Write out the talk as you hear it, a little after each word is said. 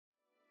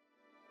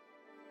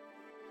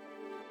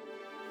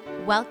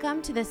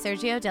Welcome to the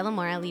Sergio De La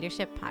Mora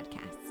Leadership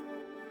Podcast.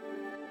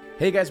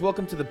 Hey guys,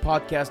 welcome to the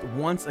podcast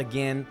once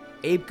again.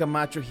 Abe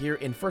Camacho here.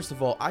 And first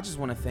of all, I just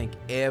want to thank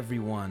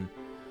everyone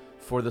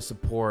for the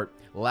support.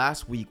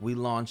 Last week, we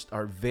launched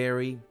our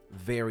very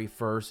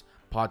first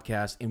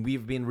podcast, and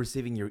we've been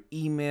receiving your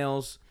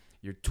emails,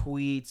 your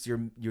tweets,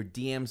 your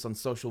DMs on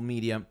social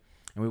media.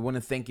 And we want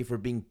to thank you for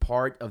being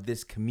part of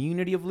this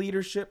community of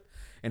leadership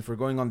and for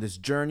going on this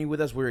journey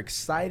with us. We're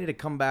excited to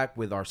come back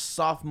with our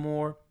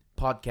sophomore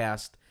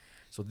podcast.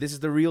 So this is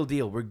the real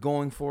deal. We're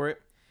going for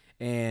it.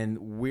 And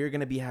we're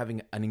going to be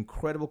having an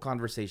incredible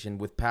conversation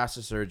with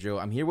Pastor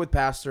Sergio. I'm here with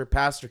Pastor.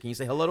 Pastor, can you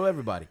say hello to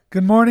everybody?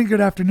 Good morning,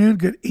 good afternoon,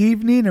 good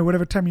evening, or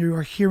whatever time you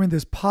are hearing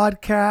this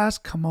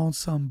podcast. Come on,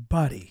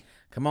 somebody.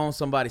 Come on,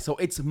 somebody. So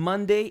it's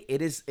Monday.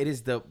 It is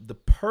the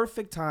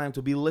perfect time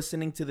to be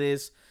listening to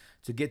this,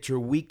 to get your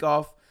week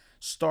off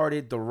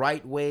started the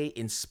right way,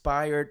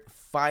 inspired,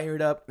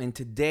 fired up. And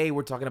today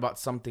we're talking about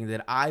something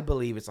that I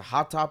believe is a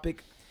hot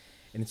topic.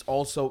 And it's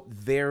also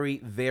very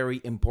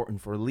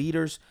important for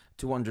leaders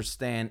to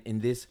understand in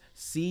this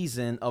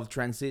season of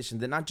transition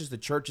that not just the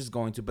church is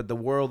going to, but the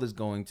world is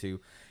going to.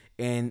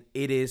 And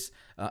it is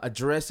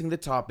addressing the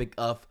topic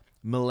of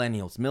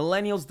millennials.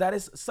 Millennials, that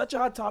is such a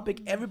hot topic.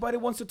 Everybody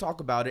wants to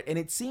talk about it. And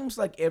it seems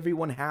like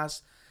everyone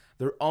has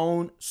their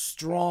own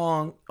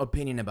strong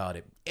opinion about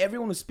it.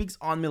 Everyone who speaks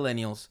on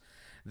millennials,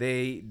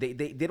 they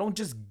don't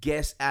just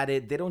guess at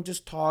it. They don't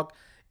just talk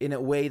in a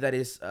way that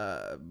is,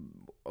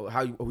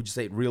 how would you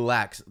say it,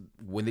 relaxed.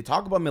 When they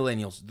talk about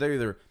millennials, they're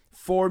either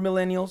for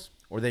millennials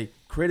or they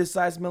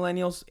criticize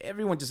millennials.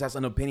 Everyone just has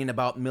an opinion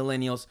about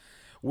millennials,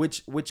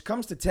 which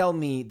comes to tell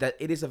me that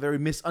it is a very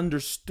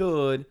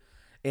misunderstood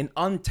and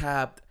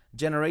untapped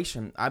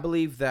generation. I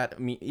believe that,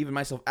 even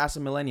myself as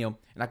a millennial,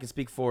 and I can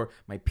speak for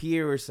my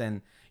peers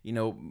and,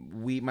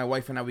 my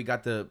wife and I, we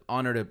got the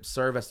honor to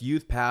serve as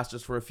youth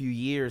pastors for a few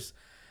years,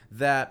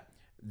 that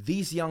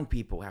these young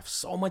people have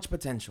so much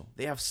potential.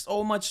 They have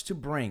so much to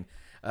bring.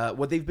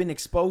 What they've been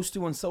exposed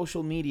to on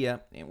social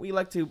media, and we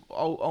like to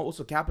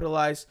also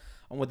capitalize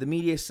on what the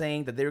media is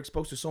saying, that they're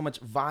exposed to so much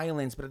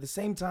violence, but at the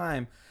same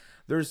time,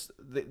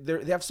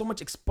 they have so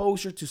much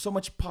exposure to so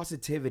much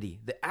positivity.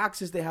 The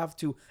access they have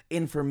to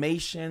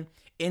information,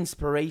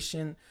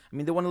 inspiration.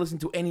 They want to listen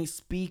to any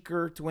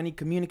speaker, to any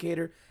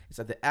communicator. It's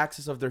at the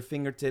access of their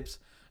fingertips.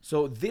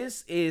 So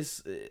this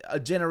is a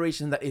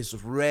generation that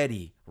is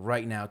ready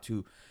right now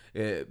to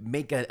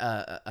make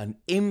an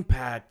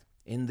impact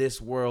in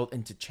this world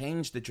and to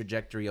change the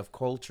trajectory of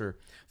culture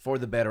for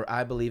the better,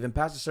 I believe. And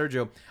Pastor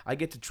Sergio, I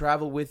get to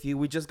travel with you.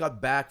 We just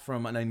got back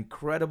from an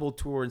incredible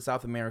tour in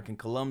South America, in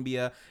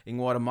Colombia, in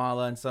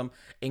Guatemala, and some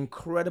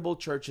incredible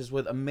churches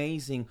with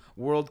amazing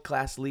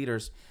world-class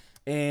leaders.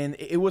 And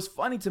it was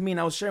funny to me, and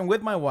I was sharing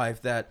with my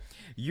wife that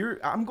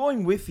I'm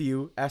going with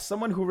you as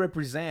someone who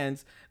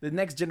represents the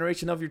next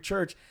generation of your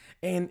church.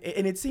 And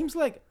it seems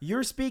like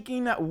you're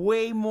speaking at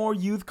way more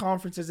youth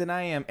conferences than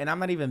I am, and I'm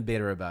not even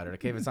bitter about it.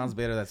 Okay, if it sounds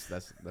bitter, that's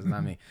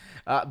not me.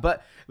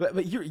 But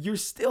you're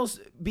still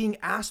being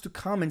asked to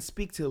come and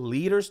speak to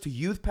leaders, to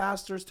youth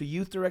pastors, to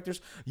youth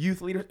directors,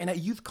 youth leaders, and at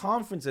youth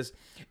conferences.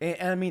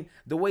 And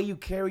the way you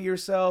carry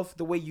yourself,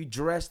 the way you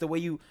dress, the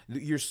way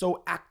you're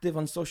so active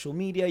on social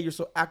media, you're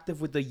so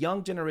active with the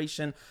young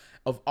generation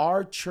of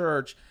our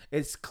church.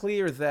 It's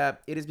clear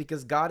that it is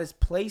because God has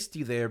placed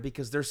you there,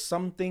 because there's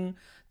something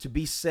to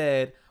be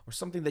said or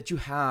something that you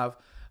have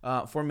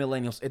for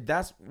millennials. And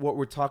that's what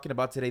we're talking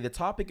about today. The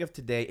topic of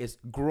today is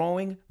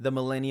growing the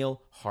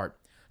millennial heart.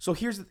 So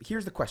here's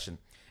the question,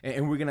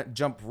 and we're going to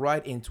jump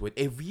right into it.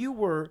 If you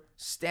were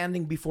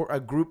standing before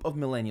a group of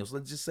millennials,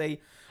 let's just say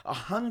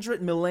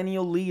 100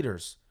 millennial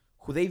leaders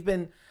who they've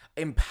been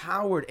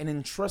empowered and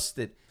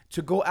entrusted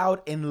to go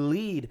out and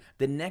lead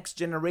the next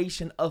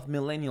generation of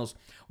millennials,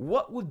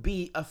 what would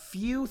be a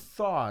few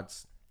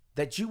thoughts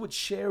that you would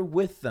share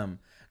with them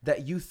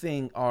that you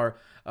think are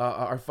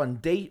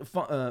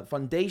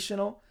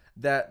foundational,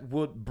 that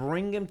would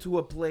bring them to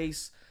a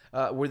place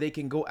where they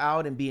can go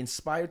out and be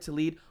inspired to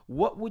lead?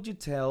 What would you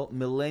tell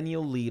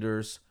millennial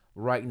leaders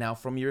right now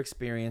from your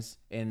experience,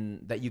 and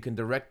that you can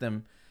direct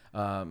them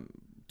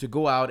to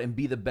go out and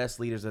be the best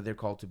leaders that they're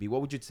called to be?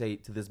 What would you say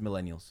to these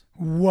millennials?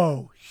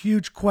 Whoa,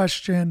 huge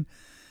question,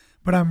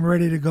 but I'm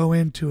ready to go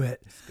into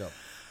it. Let's go.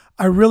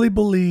 I really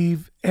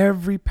believe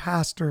every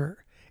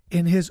pastor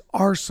in his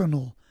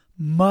arsenal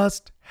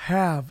must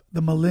have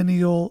the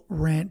millennial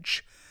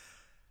wrench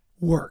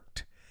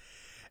worked.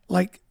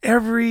 Like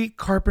every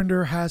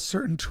carpenter has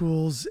certain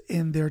tools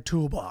in their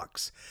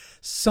toolbox.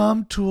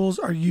 Some tools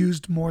are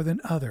used more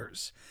than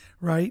others,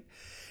 right?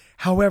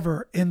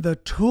 However, in the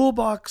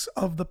toolbox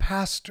of the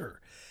pastor,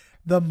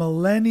 the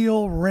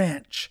millennial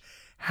wrench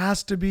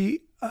has to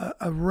be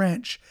a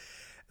wrench.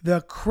 The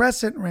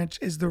crescent wrench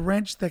is the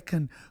wrench that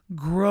can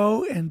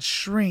grow and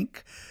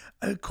shrink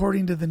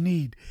according to the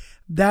need.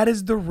 That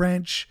is the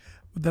wrench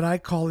that I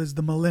call is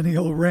the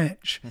millennial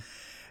wrench.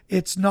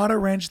 It's not a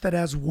wrench that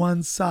has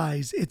one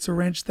size. It's a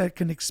wrench that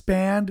can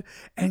expand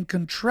and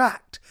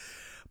contract.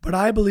 But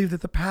I believe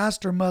that the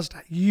pastor must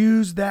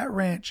use that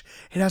wrench.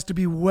 It has to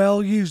be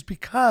well used,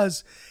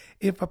 because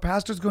if a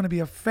pastor is going to be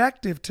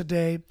effective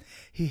today,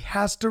 he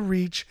has to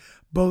reach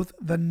both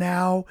the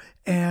now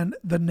and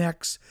the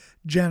next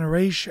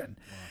generation.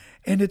 Wow.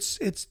 And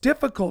it's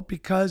difficult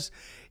because,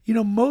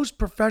 most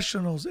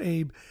professionals,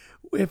 Abe,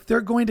 if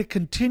they're going to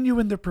continue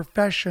in their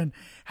profession,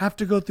 have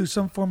to go through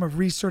some form of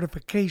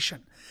recertification.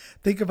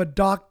 Think of a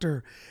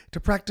doctor to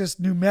practice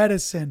new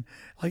medicine.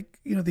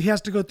 He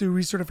has to go through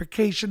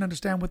recertification,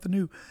 understand what the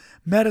new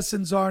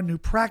medicines are, new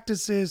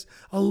practices.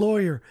 A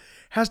lawyer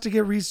has to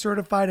get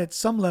recertified at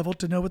some level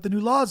to know what the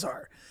new laws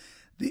are.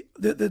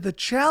 The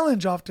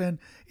challenge often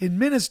in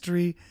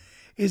ministry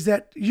is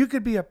that you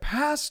could be a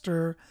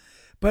pastor,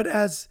 but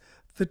as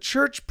the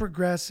church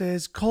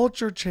progresses,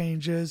 culture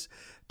changes,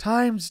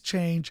 times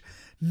change,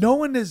 no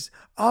one is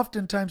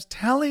oftentimes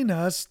telling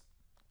us,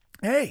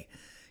 hey,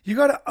 you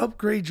got to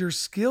upgrade your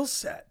skill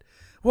set.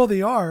 Well,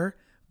 they are,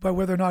 by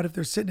whether or not if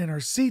they're sitting in our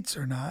seats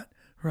or not,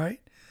 right?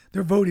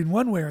 They're voting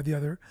one way or the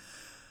other.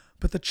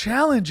 But the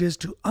challenge is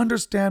to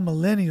understand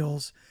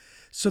millennials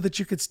so that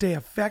you could stay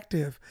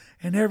effective.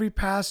 And every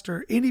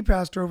pastor, any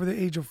pastor over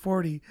the age of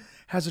 40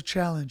 has a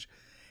challenge.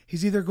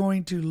 He's either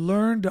going to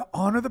learn to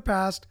honor the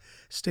past,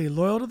 stay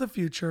loyal to the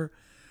future,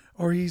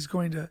 or he's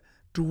going to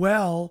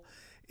dwell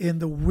in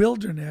the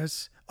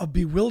wilderness of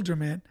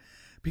bewilderment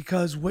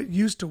because what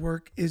used to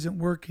work isn't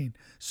working.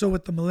 So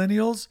with the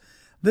millennials,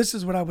 this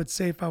is what I would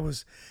say if I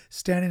was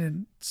standing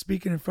and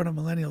speaking in front of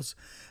millennials.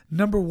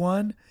 Number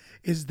one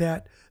is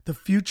that the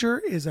future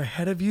is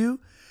ahead of you,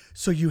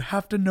 so you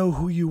have to know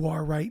who you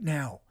are right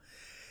now.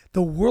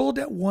 The world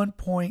at one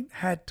point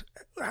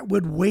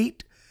would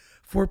wait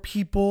for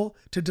people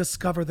to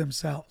discover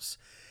themselves.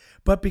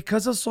 But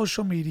because of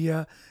social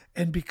media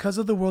and because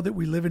of the world that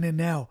we live in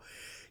now,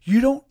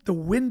 the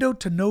window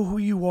to know who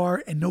you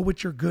are and know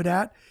what you're good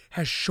at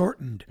has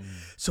shortened.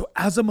 So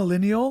as a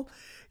millennial,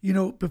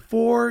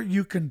 before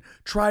you can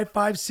try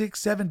 5,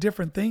 6, 7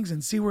 different things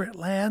and see where it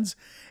lands,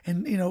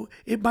 and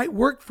it might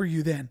work for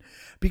you then,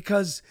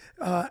 because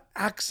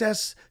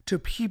access to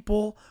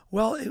people,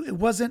 well, it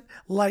wasn't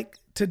like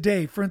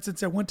today. For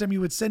instance, at one time you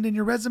would send in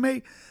your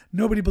resume.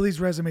 Nobody believes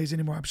resumes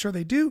anymore. I'm sure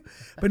they do,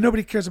 but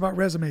nobody cares about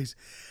resumes.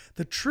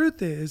 The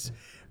truth is,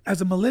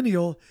 as a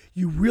millennial,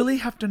 you really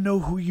have to know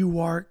who you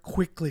are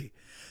quickly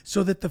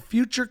so that the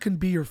future can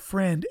be your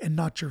friend and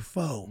not your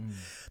foe.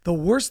 The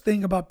worst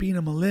thing about being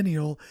a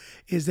millennial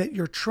is that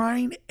you're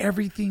trying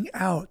everything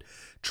out,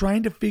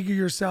 trying to figure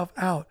yourself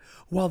out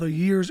while the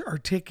years are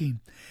ticking.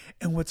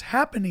 And what's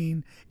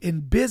happening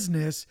in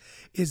business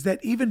is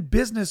that even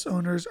business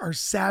owners are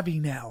savvy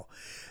now.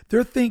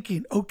 They're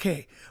thinking,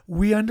 okay,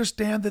 we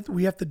understand that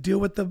we have to deal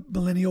with the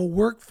millennial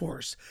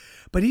workforce,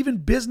 but even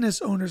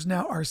business owners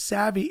now are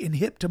savvy and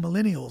hip to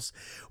millennials,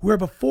 where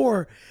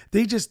before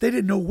they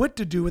didn't know what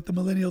to do with the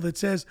millennial that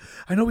says,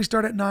 I know we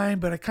start at 9,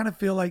 but I kind of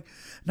feel like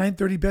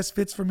 9:30 best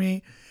fits for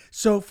me.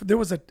 So there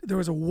was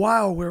a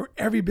while where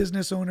every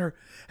business owner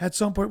at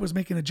some point was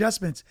making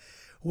adjustments.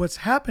 What's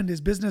happened is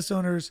business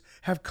owners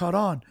have caught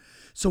on.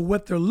 So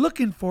what they're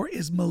looking for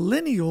is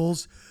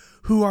millennials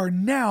who are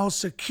now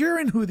secure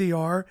in who they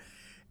are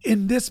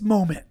in this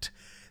moment.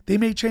 They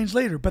may change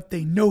later, but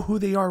they know who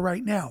they are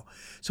right now.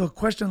 So a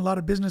question a lot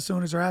of business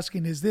owners are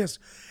asking is this: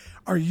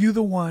 are you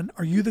the one?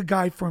 Are you the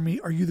guy for me?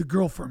 Are you the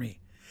girl for me?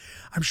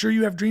 I'm sure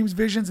you have dreams,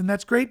 visions, and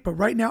that's great, but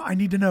right now I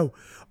need to know,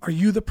 are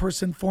you the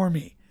person for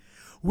me?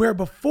 Where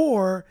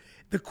before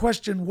the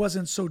question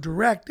wasn't so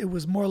direct, it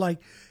was more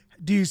like,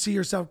 do you see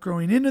yourself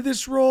growing into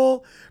this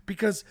role?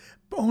 Because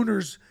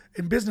owners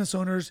and business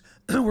owners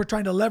were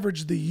trying to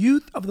leverage the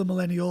youth of the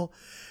millennial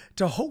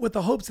with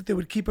the hopes that they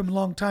would keep them a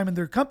long time in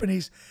their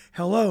companies.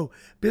 Hello,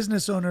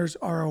 business owners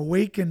are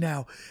awakened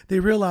now. They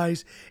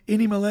realize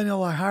any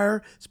millennial I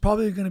hire is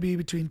probably going to be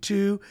between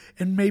 2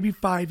 and maybe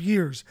 5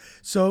 years.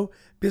 So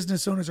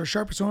business owners are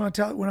sharper. So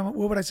what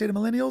would I say to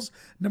millennials?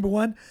 Number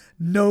one,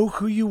 know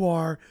who you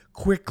are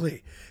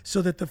quickly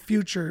so that the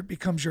future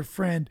becomes your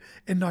friend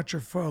and not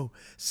your foe.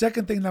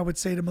 Second thing I would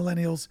say to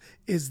millennials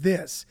is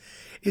this: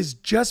 is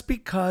just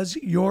because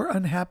you're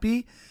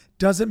unhappy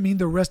doesn't mean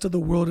the rest of the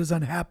world is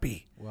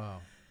unhappy. Wow.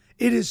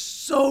 It is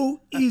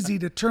so easy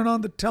to turn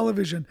on the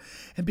television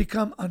and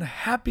become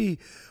unhappy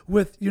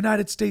with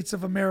United States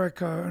of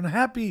America,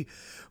 unhappy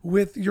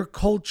with your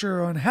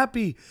culture,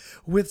 unhappy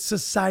with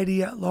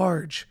society at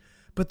large.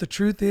 But the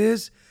truth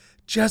is,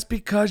 just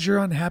because you're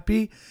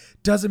unhappy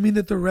doesn't mean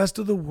that the rest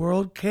of the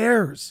world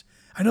cares.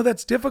 I know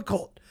that's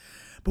difficult,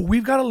 but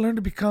we've got to learn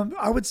to become,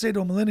 I would say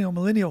to a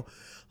millennial,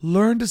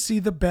 learn to see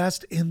the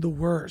best in the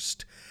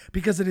worst,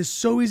 because it is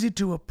so easy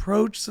to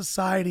approach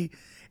society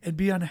and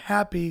be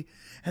unhappy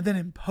and then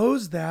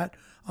impose that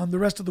on the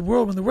rest of the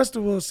world when the rest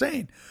of the world is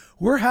saying,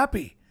 we're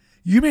happy.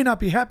 You may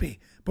not be happy,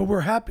 but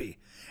we're happy.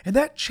 And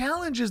that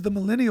challenges the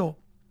millennial,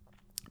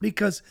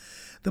 because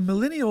the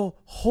millennial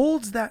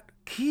holds that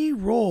key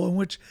role in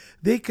which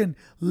they can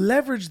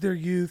leverage their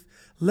youth,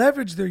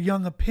 leverage their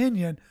young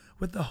opinion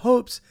with the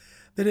hopes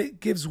that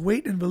it gives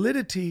weight and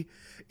validity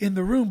in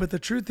the room. But the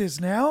truth is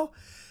now,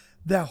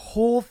 that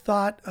whole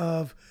thought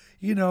of,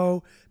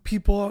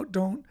 people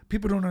don't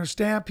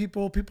understand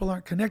people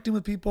aren't connecting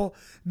with people.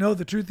 No,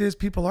 the truth is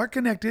people are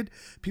connected.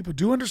 People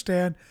do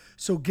understand.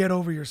 So get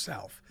over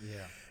yourself.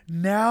 Yeah.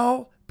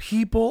 Now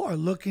people are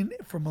looking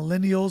for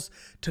millennials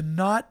to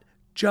not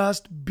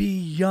just be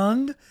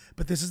young,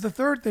 but this is the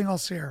third thing I'll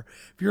share.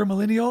 If you're a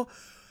millennial,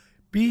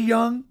 be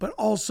young, but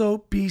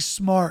also be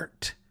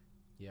smart.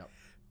 Yep.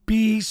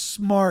 Be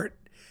smart.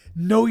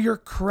 Know your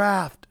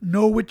craft.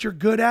 Know what you're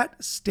good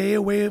at. Stay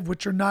away of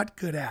what you're not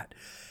good at.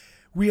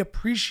 We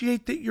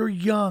appreciate that you're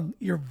young,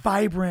 you're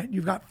vibrant,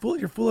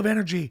 you're full of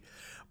energy,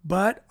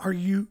 but are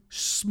you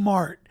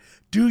smart?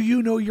 Do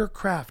you know your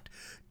craft?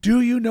 Do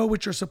you know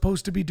what you're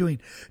supposed to be doing?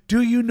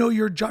 Do you know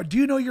your job? Do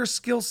you know your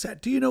skill set?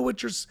 Do you know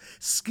what your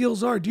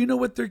skills are? Do you know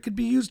what they could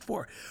be used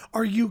for?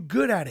 Are you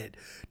good at it?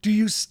 Do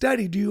you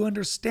study? Do you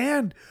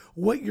understand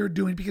what you're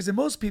doing? Because in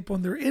most people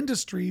in their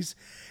industries,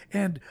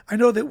 and I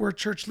know that we're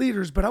church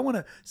leaders, but I want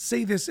to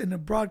say this in a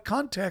broad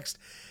context,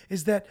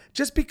 is that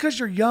just because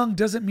you're young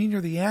doesn't mean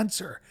you're the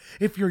answer.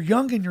 If you're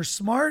young and you're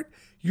smart,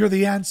 you're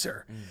the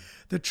answer.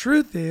 The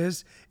truth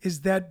is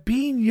that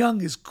being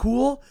young is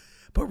cool,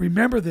 but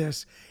remember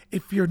this,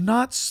 if you're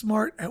not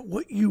smart at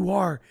what you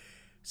are,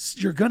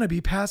 you're going to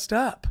be passed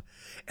up.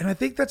 And I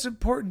think that's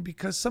important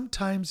because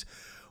sometimes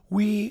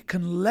we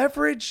can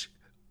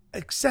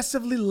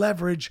excessively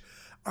leverage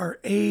our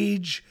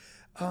age,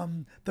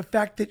 the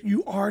fact that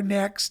you are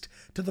next,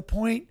 to the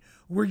point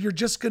where you're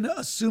just going to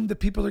assume that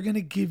people are going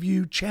to give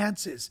you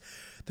chances.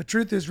 The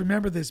truth is,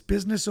 remember this,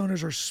 business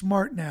owners are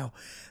smart now.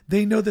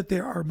 They know that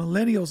there are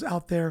millennials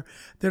out there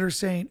that are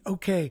saying,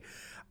 okay,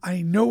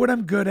 I know what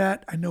I'm good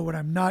at. I know what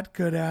I'm not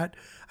good at.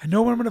 I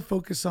know what I'm going to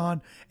focus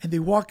on. And they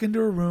walk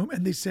into a room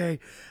and they say,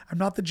 I'm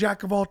not the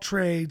jack of all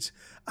trades.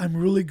 I'm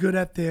really good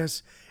at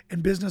this.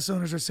 And business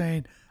owners are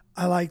saying,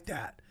 I like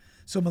that.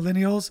 So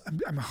millennials,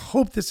 I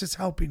hope this is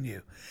helping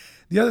you.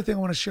 The other thing I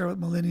want to share with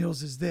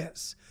millennials is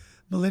this.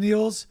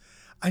 Millennials,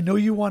 I know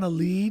you want to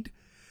lead,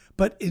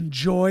 but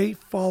enjoy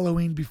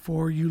following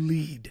before you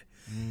lead.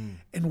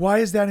 And why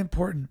is that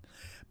important?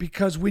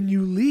 Because when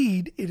you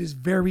lead, it is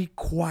very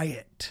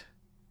quiet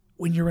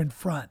when you're in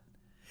front.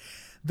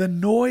 The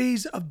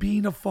noise of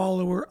being a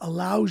follower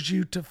allows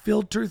you to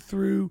filter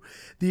through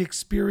the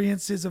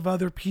experiences of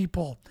other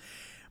people.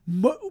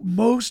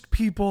 Most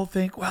people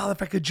think, well,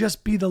 if I could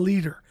just be the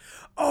leader.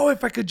 Oh,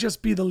 if I could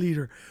just be the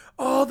leader.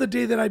 Oh, the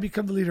day that I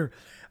become the leader.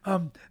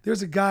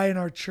 There's a guy in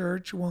our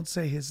church, won't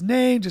say his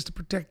name just to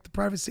protect the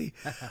privacy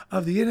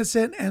of the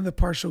innocent and the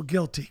partial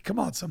guilty. Come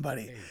on,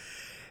 somebody.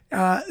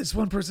 This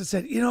one person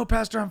said,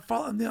 Pastor,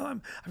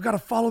 I've got to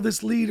follow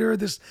this leader.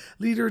 This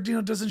leader,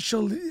 doesn't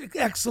show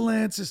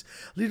excellence. This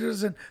leader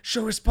doesn't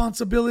show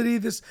responsibility.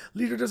 This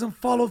leader doesn't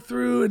follow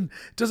through and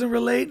doesn't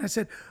relate. And I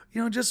said,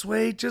 just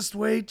wait.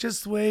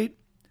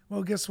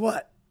 Well, guess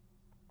what?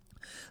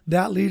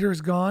 That leader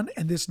is gone.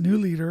 And this new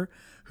leader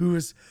who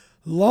is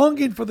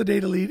longing for the day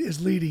to lead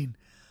is leading.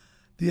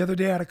 The other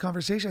day I had a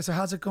conversation. I said,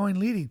 how's it going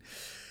leading?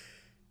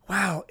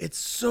 Wow, it's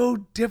so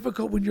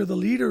difficult when you're the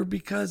leader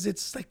because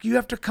it's like you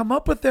have to come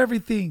up with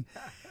everything.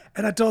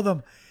 And I told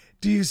them,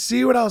 do you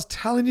see what I was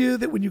telling you?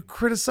 That when you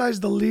criticize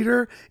the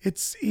leader,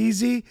 it's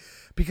easy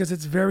because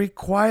it's very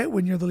quiet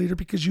when you're the leader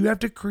because you have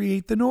to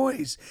create the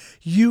noise.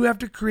 You have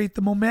to create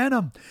the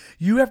momentum.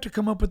 You have to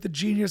come up with the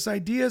genius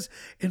ideas,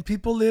 and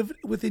people live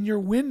within your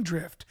wind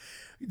drift.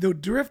 The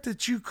drift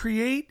that you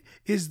create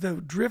is the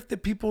drift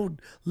that people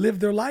live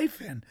their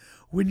life in.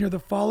 When you're the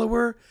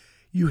follower,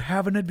 you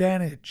have an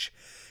advantage.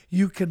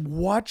 You can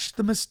watch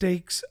the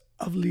mistakes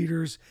of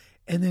leaders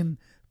and then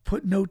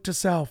put note to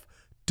self,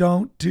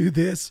 don't do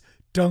this,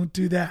 don't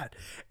do that.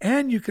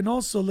 And you can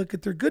also look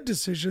at their good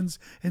decisions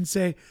and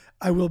say,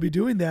 I will be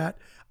doing that.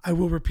 I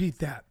will repeat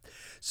that.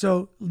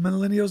 So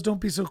millennials,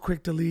 don't be so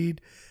quick to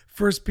lead.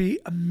 First, be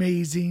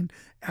amazing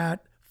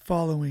at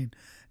following.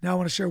 Now I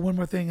want to share one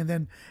more thing, and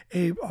then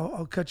Abe,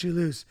 I'll cut you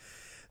loose.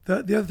 The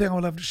other thing I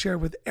would love to share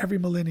with every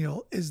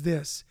millennial is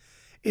this,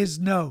 is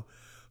know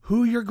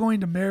who you're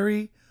going to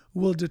marry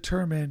will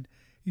determine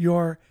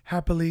your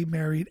happily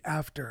married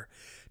after.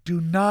 Do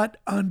not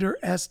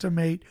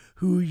underestimate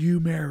who you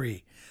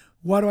marry.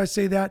 Why do I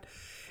say that?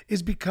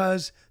 Is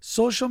because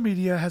social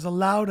media has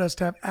allowed us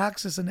to have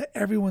access into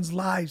everyone's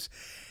lives,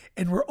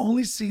 and we're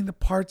only seeing the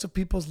parts of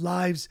people's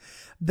lives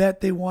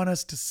that they want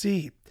us to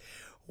see.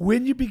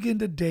 When you begin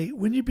to date,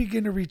 when you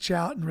begin to reach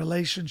out in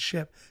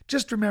relationship,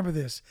 just remember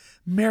this,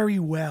 marry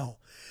well,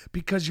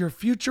 because your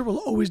future will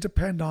always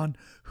depend on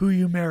who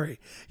you marry.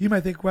 You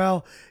might think,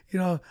 well,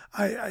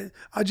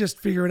 I'll just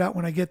figure it out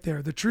when I get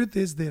there. The truth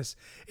is this,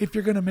 if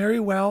you're going to marry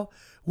well,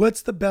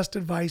 what's the best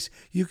advice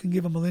you can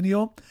give a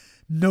millennial?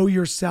 Know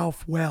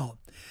yourself well.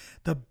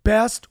 The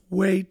best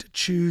way to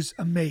choose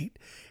a mate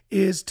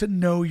is to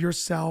know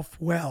yourself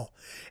well.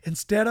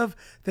 Instead of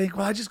think,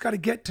 well, I just got to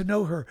get to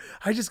know her.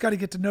 I just got to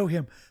get to know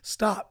him.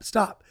 Stop.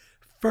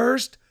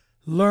 First,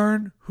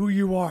 learn who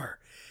you are.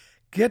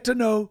 Get to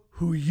know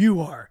who you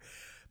are.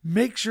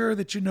 Make sure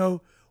that you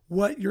know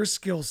what your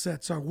skill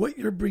sets are, what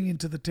you're bringing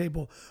to the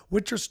table,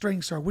 what your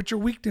strengths are, what your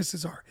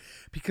weaknesses are.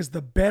 Because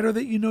the better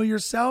that you know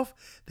yourself,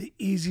 the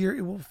easier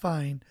it will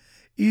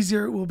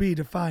be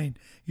to find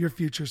your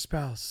future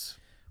spouse.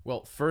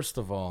 Well, first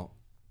of all,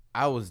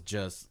 I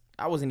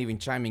wasn't even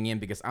chiming in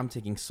because I'm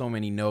taking so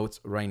many notes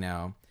right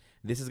now.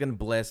 This is going to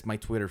bless my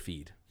Twitter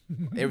feed.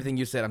 Everything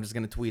you said, I'm just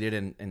going to tweet it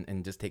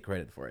and just take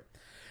credit for it.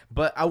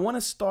 But I want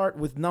to start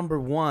with number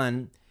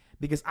one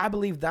because I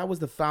believe that was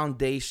the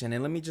foundation.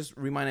 And let me just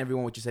remind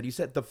everyone what you said. You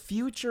said the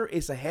future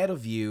is ahead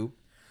of you,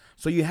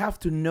 so you have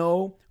to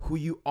know who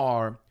you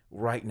are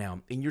right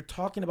now. And you're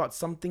talking about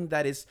something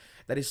that is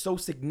so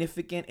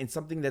significant and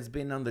something that's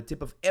been on the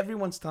tip of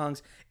everyone's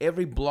tongues.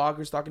 Every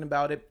blogger's talking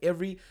about it.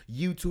 Every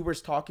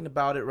YouTuber's talking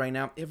about it right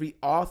now. Every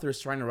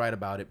author's trying to write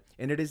about it.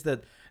 And it is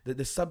the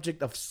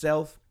subject of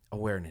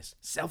self-awareness.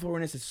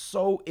 Self-awareness is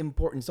so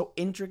important, so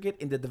intricate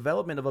in the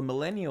development of a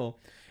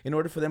millennial in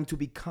order for them to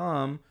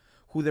become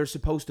who they're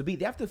supposed to be.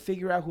 They have to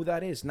figure out who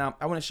that is. Now,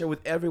 I want to share with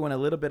everyone a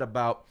little bit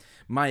about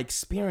my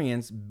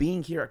experience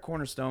being here at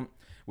Cornerstone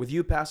with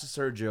you, Pastor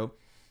Sergio.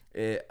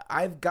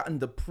 I've gotten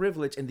the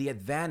privilege and the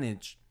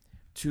advantage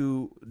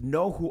to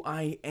know who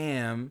I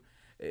am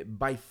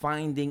by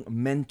finding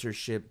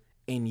mentorship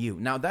in you.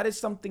 Now, that is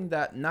something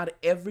that not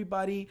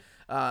everybody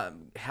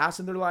has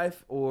in their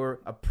life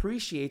or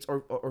appreciates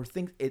or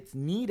thinks it's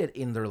needed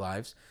in their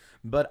lives.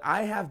 But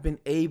I have been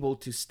able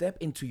to step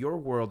into your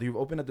world. You've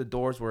opened up the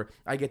doors where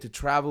I get to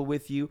travel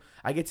with you.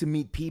 I get to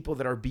meet people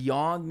that are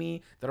beyond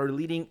me, that are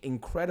leading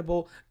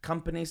incredible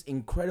companies,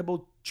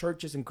 incredible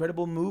churches,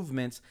 incredible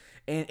movements.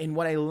 And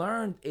what I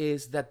learned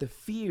is that the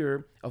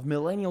fear of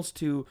millennials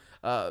to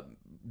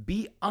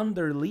be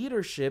under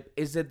leadership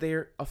is that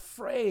they're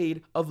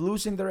afraid of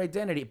losing their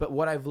identity. But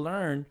what I've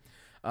learned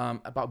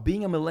about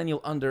being a millennial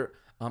under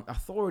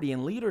authority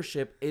and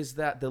leadership is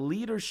that the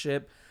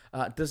leadership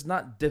does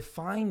not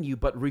define you,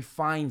 but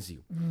refines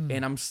you.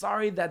 And I'm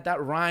sorry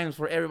that rhymes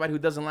for everybody who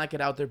doesn't like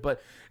it out there,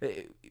 but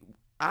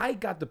I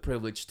got the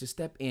privilege to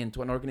step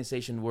into an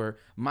organization where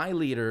my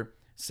leader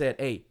said,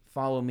 hey,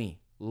 follow me,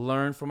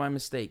 learn from my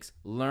mistakes,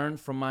 learn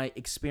from my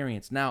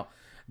experience. Now,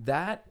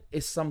 that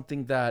is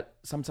something that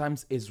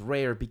sometimes is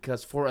rare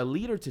because for a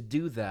leader to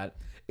do that,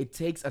 it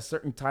takes a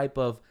certain type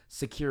of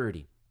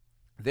security.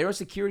 There is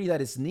security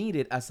that is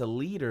needed as a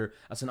leader,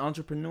 as an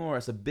entrepreneur,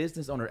 as a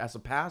business owner, as a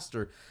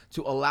pastor,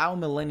 to allow a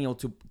millennial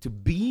to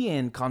be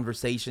in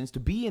conversations, to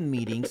be in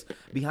meetings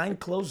behind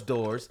closed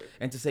doors,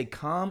 and to say,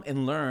 come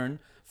and learn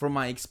from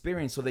my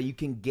experience so that you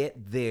can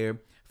get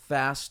there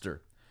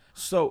faster.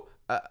 So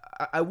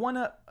I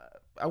wanna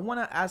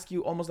ask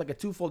you almost like a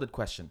two-folded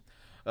question.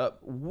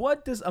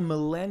 What does a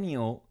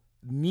millennial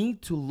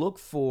need to look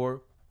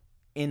for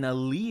in a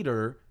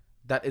leader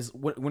that is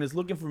when it's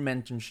looking for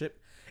mentorship?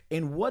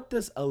 And what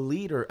does a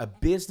leader, a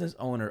business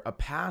owner, a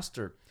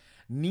pastor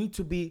need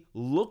to be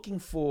looking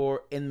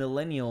for in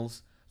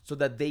millennials so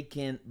that they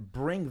can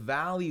bring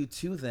value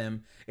to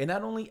them and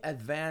not only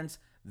advance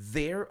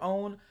their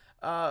own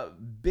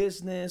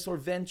business or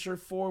venture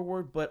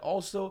forward, but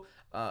also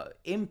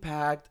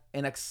impact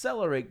and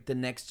accelerate the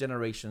next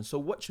generation? So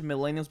what should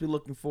millennials be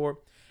looking for?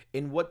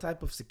 And what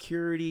type of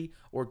security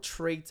or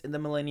traits in the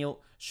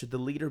millennial should the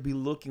leader be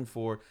looking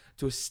for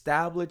to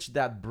establish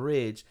that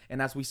bridge?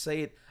 And as we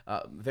say it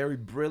very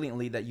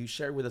brilliantly that you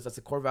shared with us, that's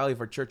a core value of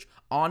our church,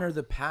 honor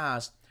the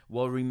past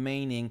while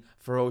remaining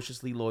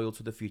ferociously loyal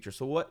to the future.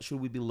 So what should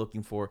we be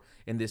looking for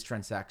in this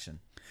transaction?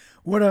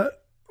 Well,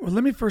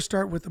 let me first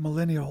start with the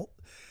millennial,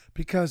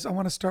 because I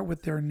want to start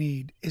with their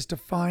need is to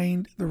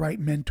find the right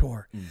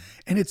mentor.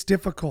 And it's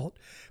difficult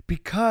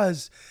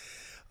because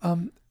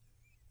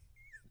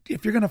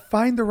if you're going to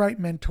find the right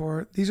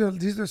mentor, these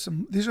are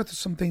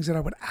some things that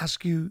I would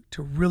ask you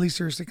to really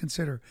seriously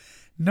consider.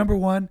 Number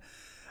one,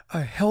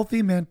 a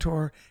healthy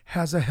mentor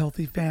has a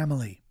healthy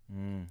family.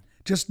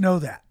 Just know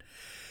that.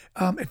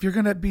 If you're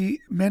going to be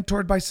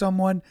mentored by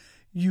someone,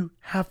 you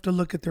have to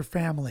look at their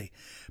family.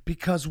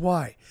 Because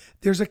why?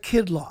 There's a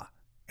kid law,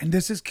 and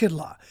this is kid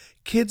law.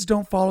 Kids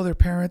don't follow their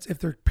parents if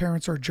their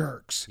parents are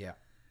jerks. Yeah.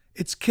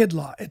 It's kid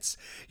law. It's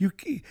you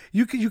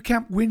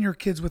can't win your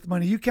kids with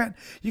money. You can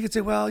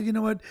say, well, you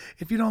know what?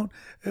 If you don't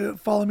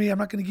follow me, I'm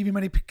not going to give you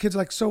money. Kids are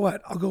like, so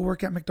what? I'll go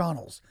work at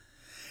McDonald's.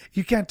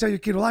 You can't tell your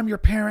kid, well, I'm your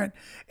parent,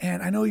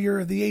 and I know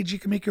you're the age you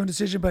can make your own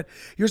decision, but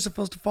you're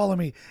supposed to follow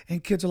me.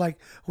 And kids are like,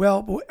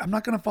 well, I'm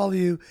not going to follow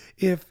you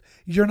if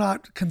you're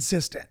not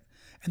consistent.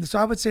 And so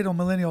I would say to a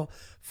millennial,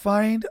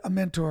 find a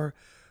mentor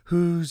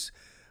whose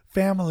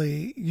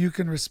family you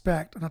can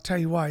respect. And I'll tell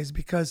you why. Is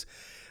because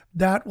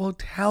that will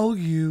tell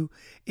you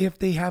if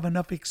they have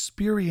enough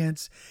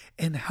experience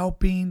in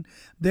helping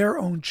their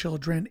own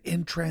children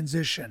in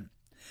transition.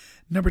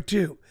 Number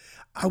two,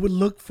 I would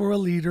look for a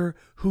leader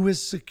who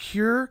is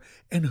secure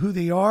in who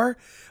they are,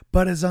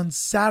 but is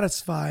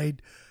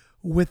unsatisfied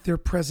with their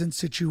present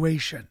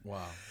situation.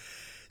 Wow.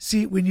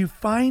 See, when you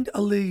find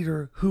a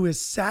leader who is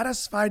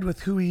satisfied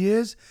with who he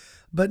is,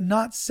 but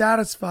not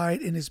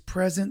satisfied in his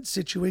present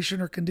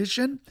situation or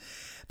condition,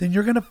 then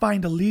you're going to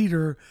find a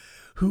leader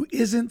who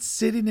isn't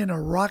sitting in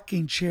a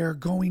rocking chair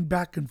going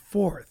back and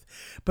forth,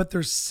 but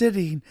they're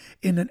sitting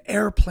in an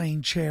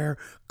airplane chair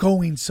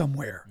going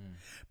somewhere.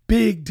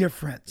 Big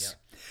difference.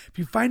 Yeah. If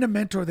you find a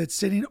mentor that's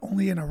sitting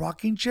only in a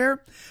rocking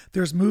chair,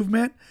 there's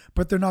movement,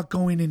 but they're not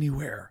going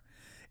anywhere.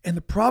 And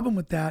the problem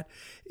with that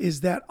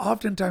is that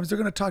oftentimes they're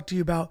going to talk to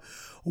you about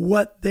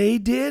what they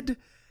did,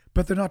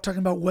 but they're not talking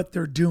about what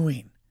they're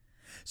doing.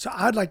 So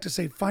I'd like to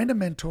say find a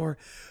mentor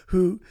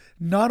who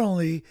not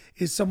only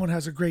is someone who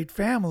has a great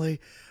family,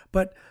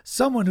 but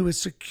someone who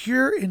is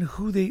secure in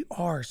who they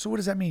are. So what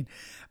does that mean?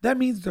 That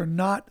means they're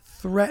not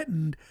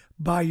threatened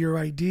by your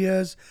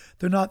ideas.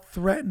 They're not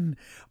threatened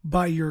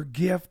by your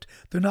gift.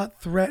 They're not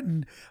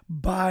threatened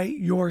by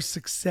your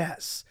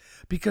success.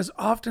 Because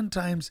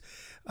oftentimes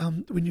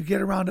when you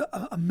get around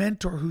a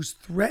mentor who's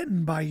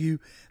threatened by you,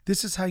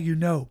 this is how you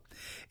know,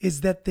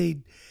 is that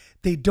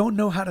they don't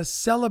know how to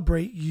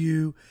celebrate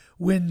you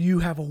when you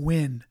have a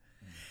win.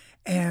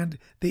 And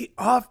they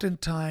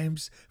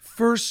oftentimes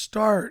first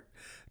start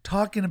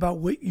talking about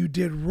what you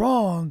did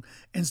wrong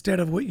instead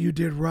of what you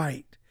did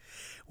right.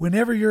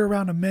 Whenever you're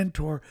around a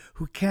mentor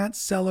who can't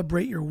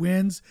celebrate your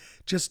wins,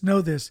 just know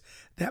this,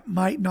 that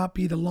might not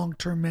be the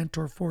long-term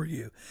mentor for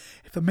you.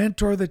 If a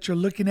mentor that you're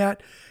looking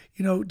at,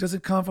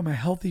 doesn't come from a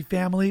healthy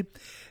family,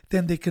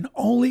 then they can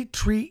only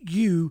treat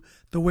you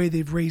the way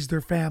they've raised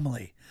their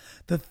family.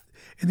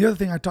 And the other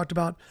thing I talked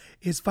about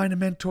is find a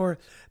mentor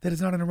that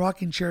is not in a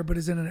rocking chair, but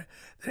is in an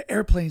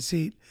airplane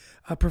seat,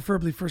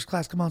 preferably first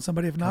class. Come on,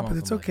 somebody. If not, but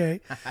it's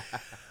okay.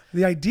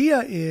 The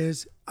idea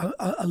is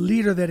a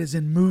leader that is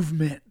in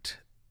movement.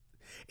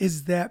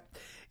 Is that,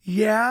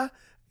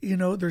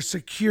 they're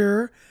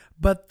secure,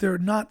 but they're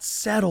not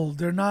settled.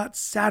 They're not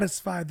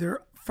satisfied.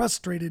 They're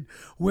frustrated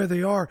where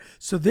they are.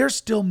 So they're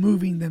still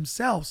moving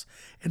themselves.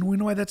 And we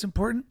know why that's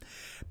important?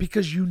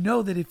 Because you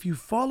know that if you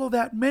follow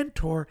that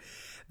mentor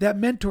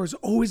is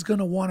always going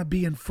to want to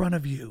be in front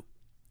of you.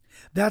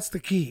 That's the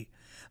key.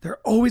 They're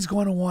always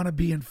going to want to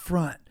be in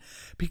front.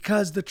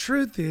 Because the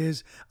truth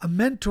is, a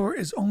mentor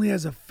is only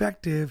as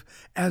effective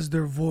as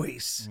their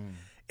voice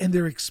and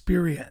their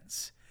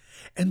experience.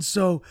 And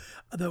so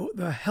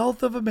the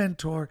health of a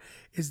mentor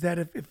is that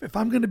if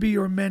I'm going to be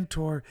your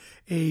mentor,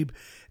 Abe,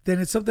 then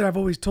it's something I've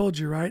always told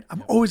you, right?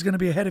 I'm always going to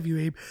be ahead of you,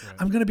 Abe. Right.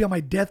 I'm going to be on my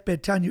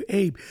deathbed telling you,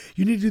 Abe,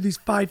 you need to do these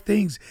 5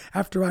 things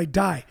after I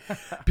die.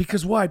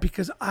 Because why?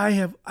 Because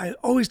I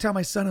always tell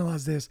my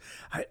son-in-laws this.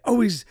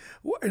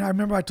 And I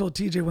remember I told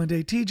TJ one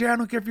day, TJ, I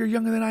don't care if you're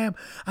younger than I am.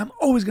 I'm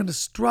always going to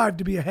strive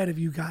to be ahead of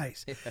you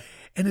guys.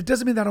 And it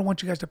doesn't mean that I don't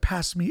want you guys to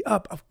pass me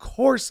up. Of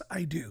course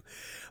I do.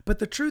 But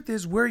the truth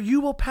is, where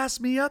you will pass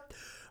me up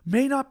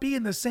may not be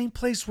in the same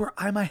place where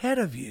I'm ahead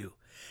of you.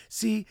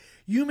 See,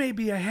 you may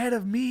be ahead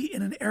of me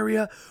in an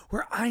area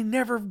where I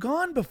never have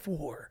gone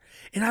before,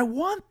 and I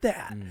want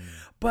that.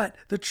 But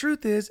the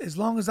truth is, as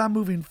long as I'm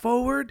moving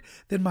forward,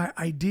 then my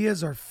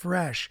ideas are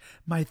fresh,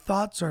 my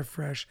thoughts are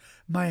fresh,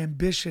 my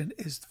ambition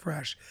is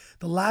fresh.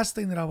 The last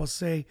thing that I will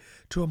say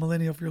to a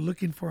millennial, if you're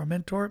looking for a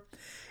mentor,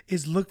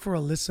 is look for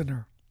a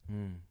listener.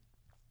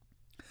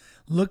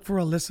 Look for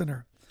a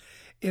listener.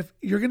 If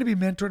you're going to be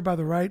mentored by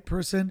the right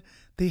person,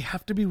 they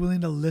have to be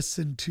willing to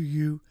listen to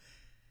you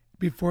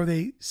before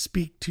they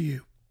speak to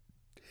you.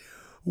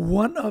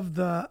 One of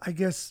the,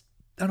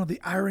 the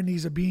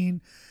ironies of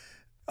being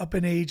up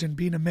in age and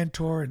being a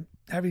mentor and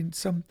having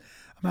some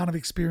amount of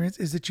experience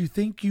is that you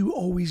think you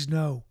always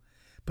know.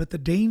 But the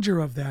danger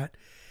of that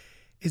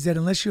is that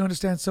unless you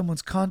understand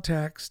someone's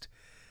context,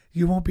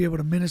 you won't be able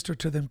to minister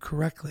to them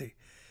correctly.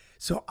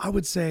 So I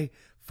would say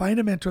find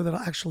a mentor that'll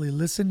actually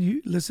listen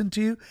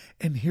to you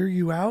and hear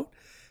you out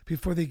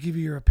before they give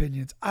you your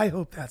opinions. I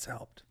hope that's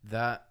helped.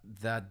 That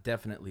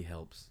definitely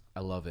helps. I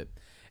love it.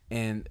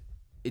 And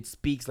it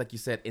speaks, like you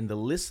said, in the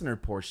listener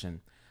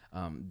portion,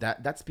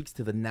 that speaks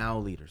to the now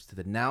leaders, to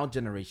the now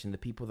generation, the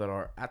people that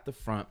are at the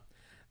front,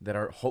 that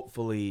are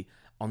hopefully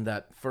on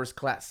that first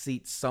class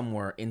seat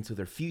somewhere into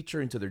their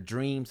future, into their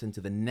dreams, into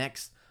the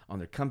next, on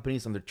their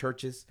companies, on their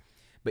churches.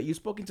 But you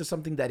spoke into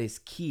something that is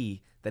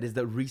key, that is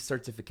the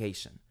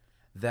recertification.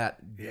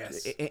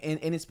 Yes.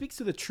 And it speaks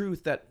to the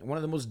truth that one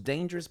of the most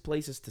dangerous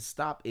places to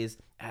stop is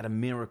at a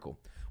miracle,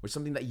 or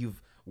something that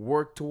you've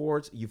worked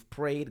towards, you've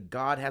prayed,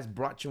 God has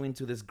brought you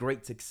into this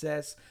great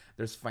success.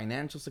 There's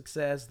financial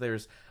success,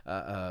 there's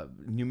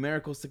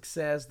numerical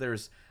success,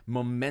 there's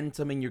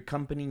momentum in your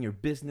company, in your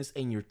business,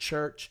 in your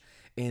church.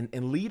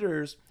 And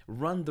leaders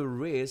run the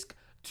risk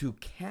to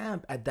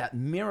camp at that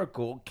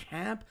miracle,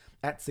 camp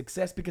at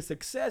success, because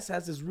success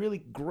has this really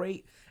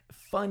great,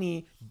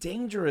 funny,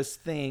 dangerous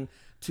thing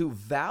to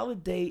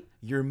validate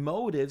your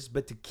motives,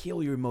 but to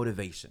kill your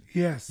motivation.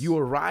 Yes. You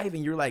arrive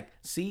and you're like,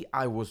 see,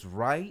 I was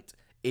right.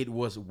 It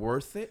was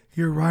worth it.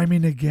 You're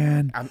rhyming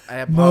again. I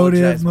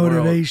apologize,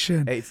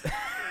 motivation. Hey,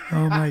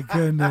 oh my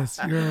goodness.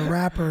 You're a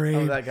rapper,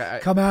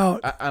 Abe. Come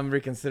out. I'm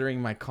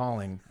reconsidering my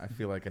calling. I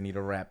feel like I need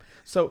a rap.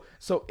 So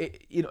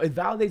it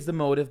validates the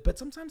motive, but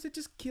sometimes it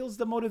just kills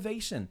the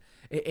motivation.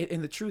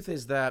 And the truth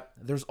is that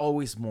there's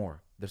always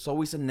more. There's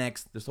always a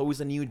next. There's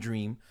always a new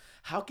dream.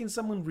 How can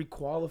someone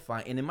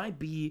requalify? And it might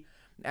be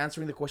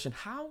answering the question,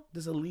 how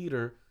does a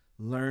leader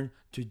learn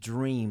to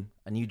dream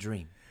a new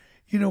dream?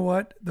 You know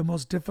what? The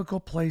most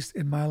difficult place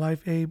in my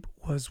life, Abe,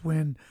 was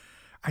when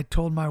I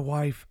told my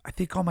wife, I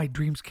think all my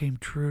dreams came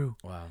true.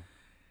 Wow.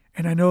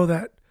 And I know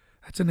that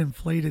that's an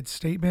inflated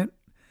statement,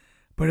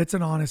 but it's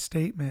an honest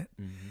statement.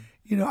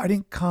 You know, I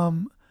didn't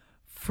come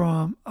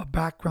from a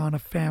background, a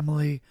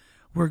family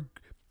where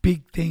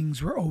big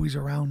things were always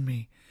around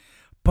me.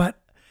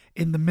 But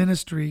in the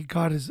ministry,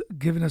 God has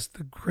given us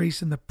the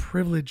grace and the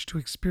privilege to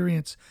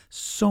experience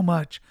so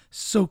much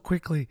so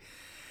quickly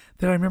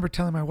that I remember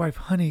telling my wife,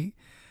 honey,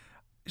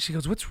 she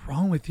goes, what's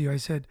wrong with you? I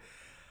said,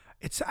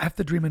 I have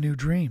to dream a new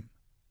dream.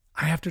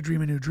 I have to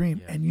dream a new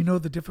dream. Yeah. And you know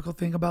the difficult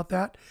thing about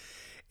that?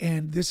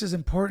 And this is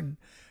important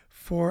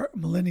for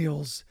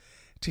millennials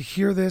to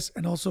hear this,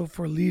 and also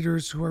for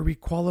leaders who are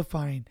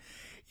requalifying.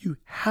 You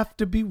have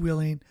to be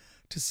willing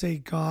to say,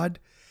 God,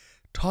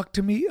 talk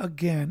to me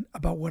again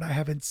about what I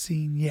haven't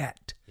seen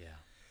yet. Yeah.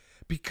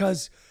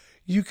 Because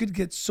you could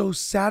get so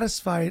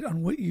satisfied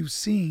on what you've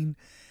seen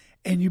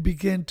and you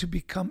begin to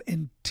become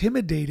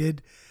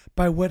intimidated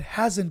by what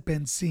hasn't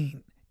been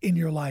seen in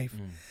your life.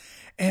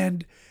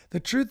 And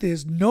the truth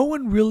is, no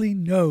one really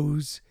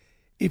knows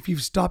if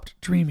you've stopped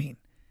dreaming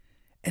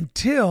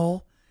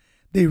until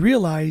they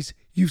realize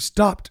you've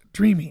stopped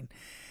dreaming.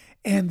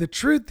 And the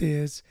truth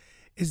is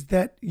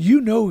that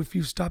you know if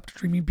you've stopped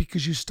dreaming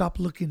because you stopped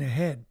looking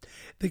ahead.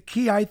 The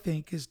key, I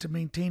think, is to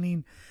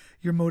maintaining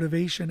your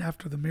motivation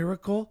after the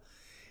miracle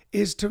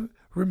is to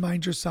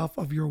remind yourself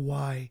of your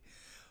why.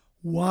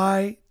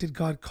 Why did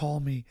God call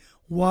me?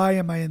 Why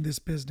am I in this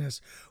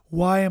business?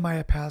 Why am I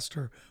a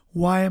pastor?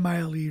 Why am I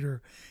a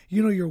leader?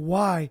 You know, your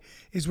why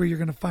is where you're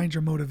going to find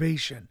your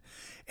motivation.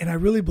 And I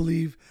really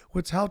believe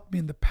what's helped me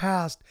in the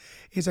past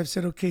is I've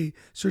said, okay,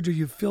 Sergio,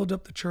 you've filled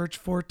up the church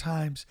 4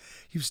 times.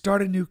 You've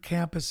started new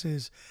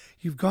campuses.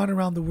 You've gone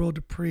around the world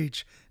to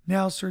preach.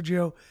 Now,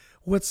 Sergio,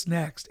 what's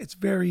next? It's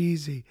very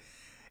easy.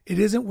 It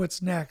isn't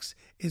what's next.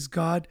 Is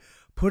God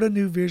put a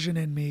new vision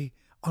in me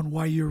on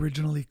why you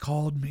originally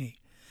called me.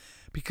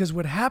 Because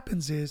what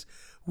happens is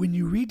when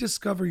you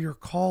rediscover your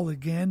call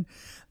again,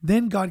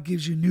 then God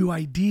gives you new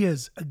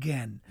ideas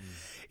again.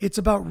 It's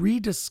about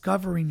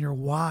rediscovering your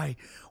why.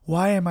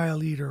 Why am I a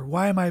leader?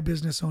 Why am I a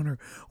business owner?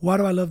 Why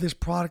do I love this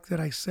product that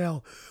I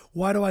sell?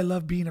 Why do I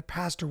love being a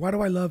pastor? Why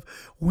do I love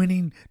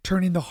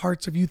turning the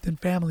hearts of youth and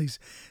families?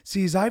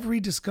 See, as I've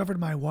rediscovered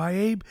my why,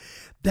 Abe,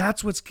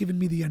 that's what's given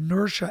me the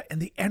inertia and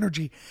the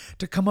energy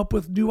to come up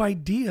with new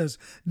ideas,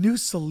 new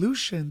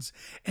solutions,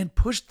 and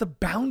push the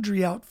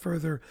boundary out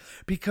further.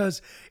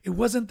 Because it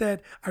wasn't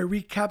that I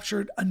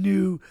recaptured a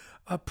new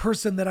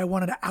person that I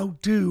wanted to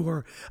outdo,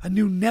 or a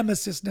new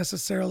nemesis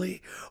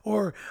necessarily,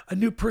 or a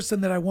new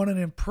person that I wanted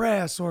to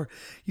impress, or,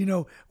 you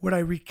know, what I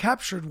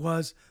recaptured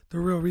was the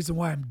real reason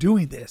why I'm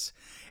doing this.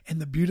 And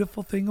the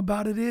beautiful thing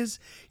about it is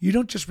you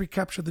don't just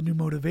recapture the new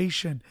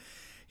motivation,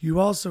 you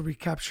also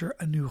recapture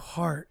a new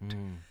heart,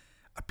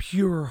 a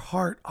purer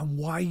heart on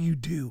why you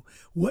do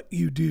what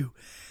you do.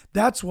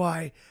 That's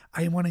why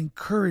I want to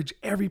encourage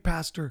every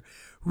pastor,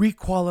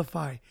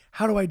 requalify.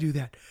 How do I do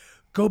that?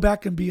 Go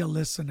back and be a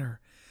listener.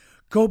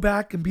 Go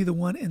back and be the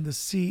one in the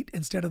seat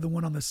instead of the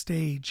one on the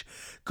stage.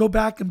 Go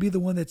back and be the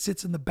one that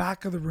sits in the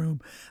back of the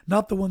room,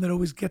 not the one that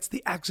always gets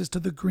the access to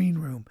the green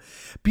room.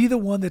 Be the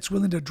one that's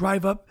willing to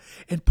drive up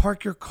and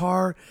park your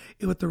car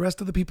with the rest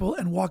of the people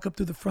and walk up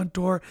through the front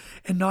door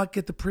and not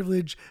get the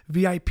privileged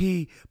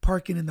VIP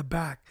parking in the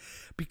back.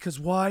 Because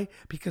why?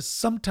 Because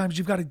sometimes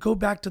you've got to go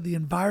back to the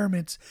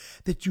environments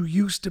that you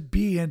used to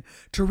be in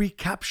to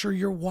recapture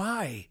your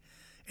why.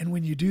 And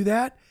when you do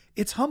that,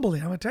 it's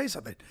humbling. I'm going to tell you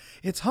something.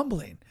 It's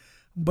humbling.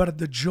 But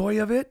the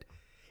joy of it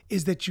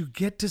is that you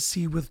get to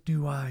see with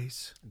new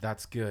eyes.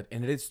 That's good.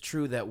 And it is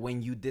true that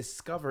when you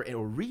discover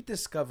or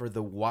rediscover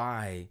the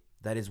why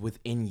that is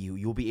within you,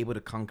 you'll be able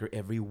to conquer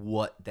every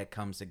what that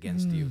comes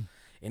against you.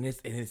 And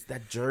it's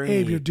that journey.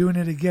 Abe, you're doing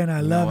it again.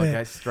 I love it.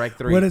 Guys, strike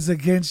 3. What is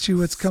against you?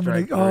 What's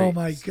coming? Oh,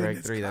 my Strike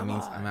goodness. 3. That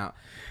means I'm out.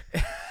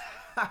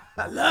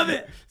 I love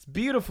it. It's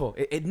beautiful.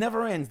 It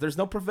never ends. There's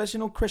no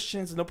professional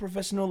Christians, no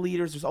professional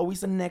leaders. There's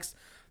always the next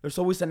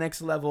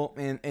level.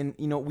 And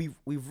you know,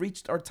 we've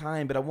reached our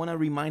time, but I want to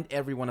remind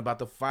everyone about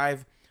the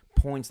 5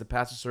 points that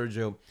Pastor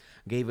Sergio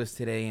gave us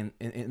today.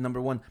 And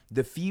number 1,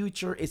 the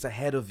future is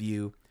ahead of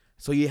you,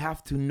 so you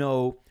have to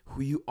know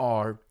who you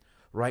are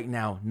right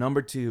now.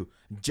 Number 2,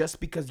 just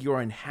because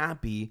you're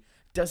unhappy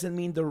doesn't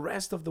mean the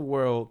rest of the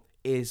world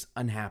is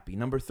unhappy.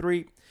 Number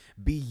 3,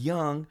 be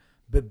young,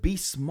 but be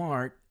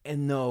smart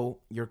and know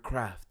your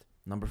craft.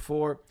 Number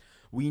 4,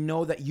 we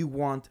know that you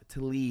want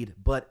to lead,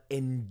 but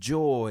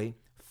enjoy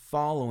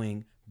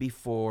following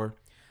before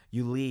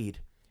you lead.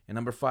 And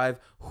number 5,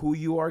 who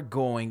you are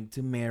going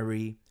to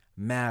marry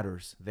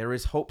matters. There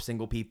is hope,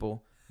 single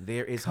people.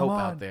 There is hope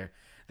out there.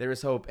 There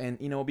is hope. And,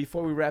 you know,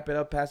 before we wrap it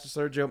up, Pastor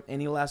Sergio,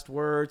 any last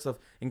words of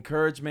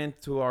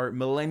encouragement to our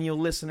millennial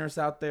listeners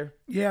out there?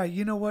 Yeah,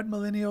 you know what,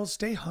 millennials?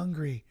 Stay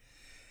hungry.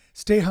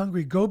 Stay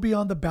hungry. Go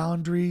beyond the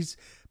boundaries.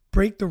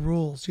 Break the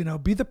rules. You know,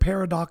 be the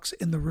paradox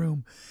in the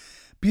room.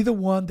 Be the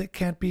one that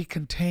can't be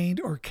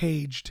contained or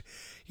caged.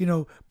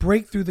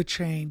 break through the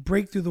chain,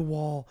 break through the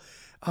wall.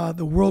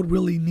 The world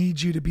really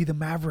needs you to be the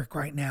maverick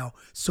right now.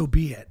 So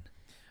be it.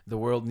 The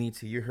world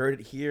needs you. You heard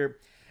it here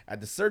at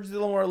the Sergio De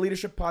La Mora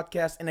Leadership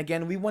Podcast. And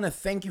again, we want to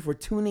thank you for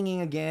tuning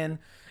in again.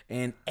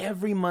 And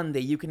every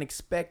Monday, you can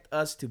expect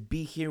us to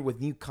be here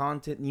with new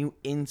content, new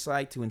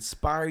insight to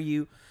inspire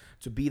you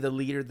to be the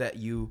leader that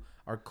you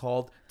are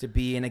called to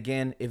be. And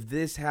again, if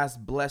this has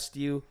blessed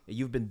you,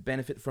 you've been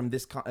benefit from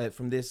this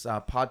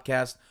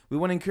podcast, we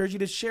want to encourage you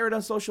to share it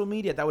on social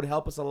media. That would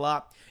help us a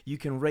lot. You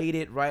can rate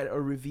it, write a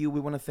review. We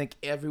want to thank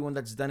everyone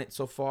that's done it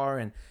so far.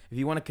 And if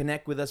you want to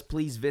connect with us,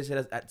 please visit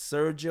us at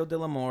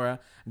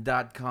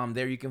sergiodelamora.com.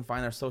 There you can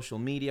find our social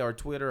media, our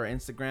Twitter, our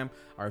Instagram,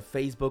 our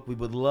Facebook. We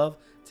would love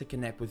to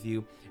connect with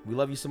you. We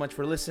love you so much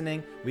for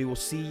listening. We will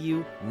see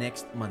you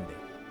next Monday.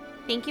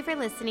 Thank you for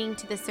listening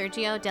to the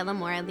Sergio De La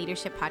Mora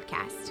Leadership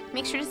Podcast.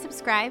 Make sure to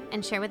subscribe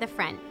and share with a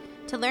friend.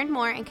 To learn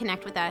more and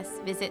connect with us,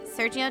 visit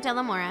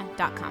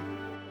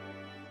sergiodelamora.com.